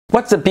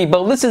What's up,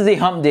 people? This is the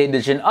Hump Day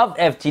edition of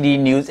FTD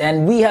News,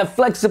 and we have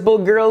flexible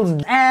girls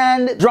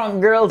and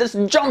drunk girls.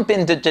 Let's jump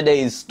into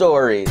today's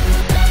story.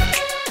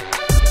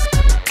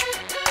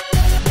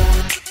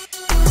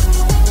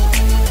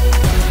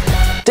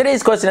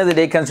 Today's question of the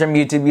day comes from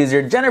YouTube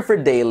user Jennifer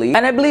Daly,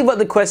 and I believe what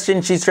the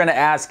question she's trying to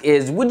ask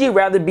is, would you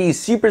rather be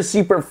super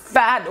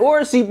fat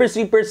or super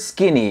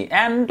skinny,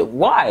 and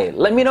why?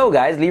 Let me know,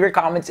 guys. Leave your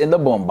comments in the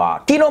boom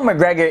box. Kino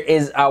MacGregor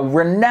is a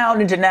renowned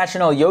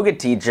international yoga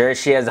teacher.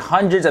 She has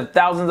hundreds of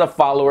thousands of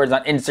followers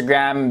on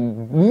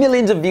Instagram,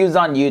 millions of views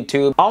on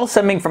YouTube, all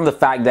stemming from the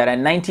fact that at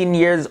 19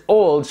 years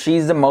old,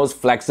 she's the most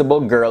flexible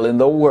girl in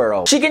the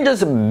world. She can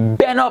just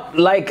bend up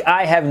like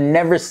I have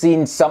never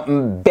seen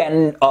something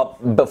bend up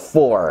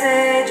before.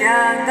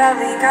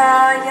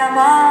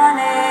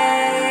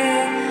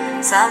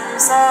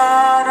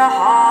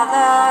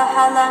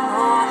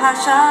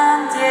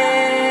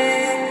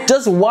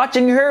 Just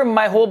watching her,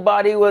 my whole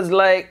body was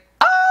like,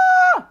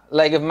 ah!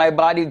 Like if my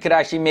body could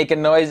actually make a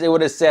noise, it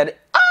would have said,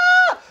 ah!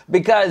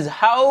 Because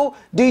how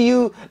do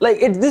you, like,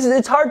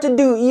 it's hard to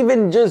do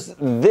even just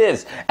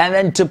this, and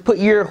then to put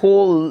your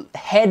whole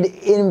head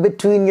in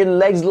between your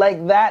legs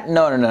like that?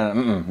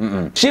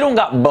 No. She don't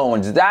got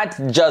bones. That's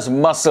just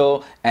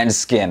muscle and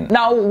skin.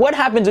 Now, what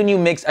happens when you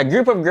mix a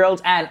group of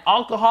girls and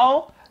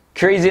alcohol,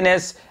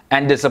 craziness,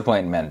 and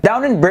disappointment?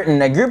 Down in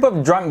Britain, a group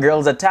of drunk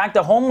girls attacked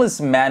a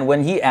homeless man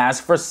when he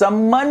asked for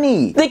some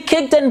money. They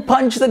kicked and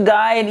punched the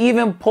guy and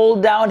even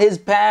pulled down his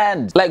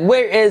pants. Like,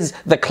 where is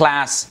the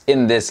class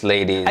in this,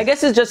 ladies? I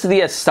guess it's just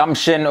the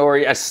assumption, or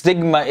a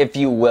stigma, if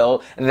you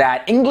will,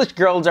 that English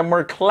girls are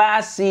more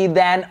classy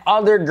than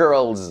other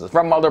girls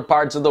from other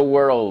parts of the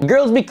world.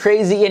 Girls be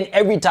crazy in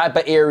every type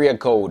of area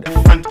code.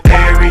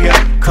 Area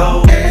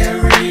code.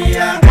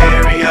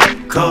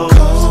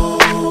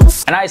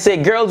 And I say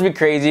girls be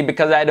crazy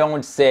because I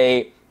don't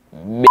say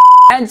b****.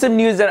 And some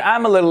news that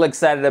I'm a little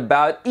excited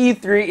about.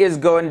 E3 is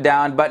going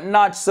down, but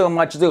not so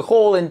much the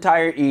whole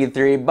entire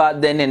E3,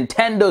 but the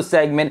Nintendo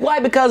segment.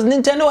 Why? Because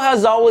Nintendo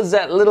has always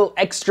that little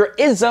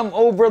extra-ism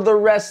over the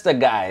rest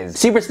of guys.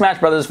 Super Smash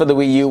Bros. For the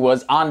Wii U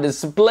was on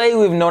display.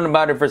 We've known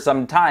about it for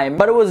some time,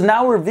 but it was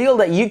now revealed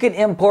that you can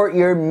import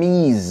your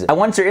Miis. And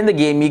once you're in the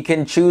game, you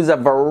can choose a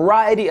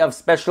variety of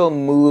special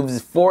moves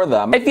for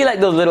them. I feel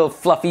like those little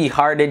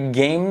fluffy-hearted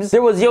games.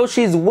 There was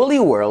Yoshi's Woolly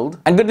World.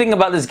 And good thing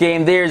about this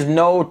game, there's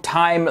no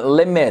time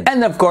limit.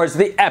 And of course,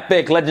 the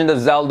epic Legend of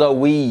Zelda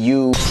Wii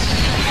U.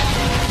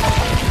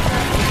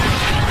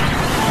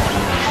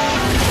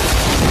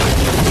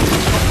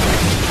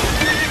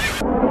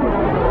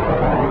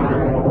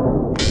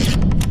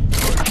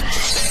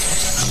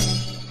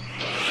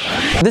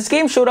 This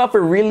game showed off a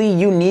really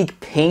unique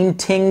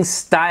painting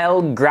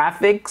style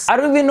graphics. I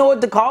don't even know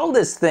what to call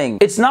this thing.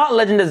 It's not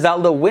Legend of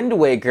Zelda Wind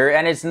Waker,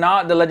 and it's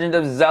not the Legend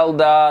of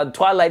Zelda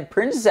Twilight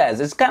Princess.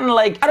 It's kind of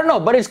like, I don't know,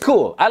 but it's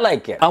cool. I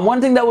like it. And one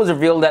thing that was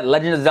revealed that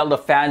Legend of Zelda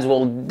fans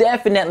will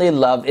definitely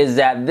love is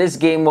that this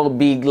game will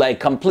be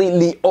like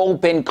completely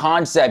open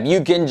concept.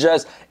 You can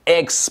just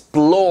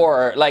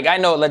explore. Like, I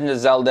know Legend of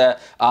Zelda,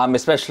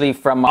 especially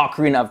from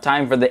Ocarina of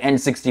Time for the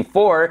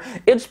N64,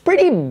 it's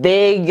pretty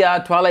big.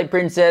 Twilight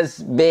Princess,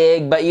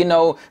 big, but you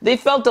know, they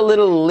felt a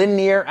little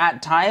linear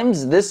at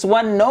times. This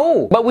one,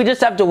 no. But we just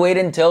have to wait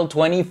until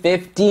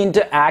 2015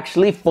 to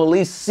actually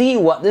fully see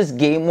what this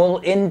game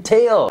will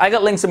entail. I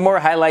got links to more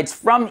highlights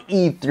from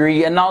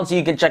E3, and also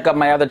you can check out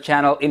my other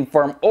channel,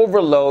 Inform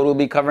Overload. We'll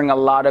be covering a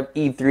lot of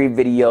E3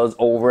 videos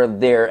over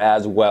there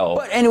as well.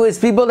 But anyways,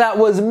 people, that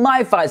was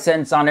my 5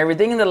 cents on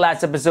everything. In the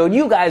last episode,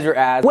 you guys were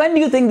asked, when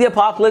do you think the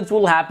apocalypse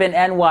will happen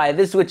and why?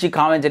 This is what you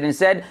commented and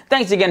said.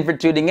 Thanks again for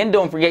tuning in.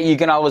 Don't forget, you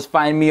can always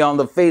find me on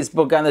the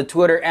Facebook, on the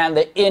Twitter, and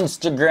the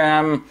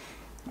Instagram.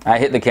 I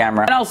hit the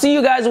camera. And I'll see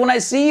you guys when I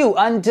see you.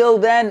 Until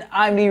then,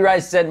 I'm the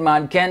Rice Said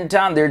Man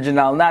Kenton, the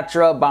original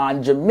natural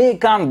born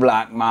Jamaican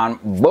black man.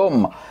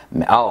 Boom.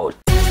 Out.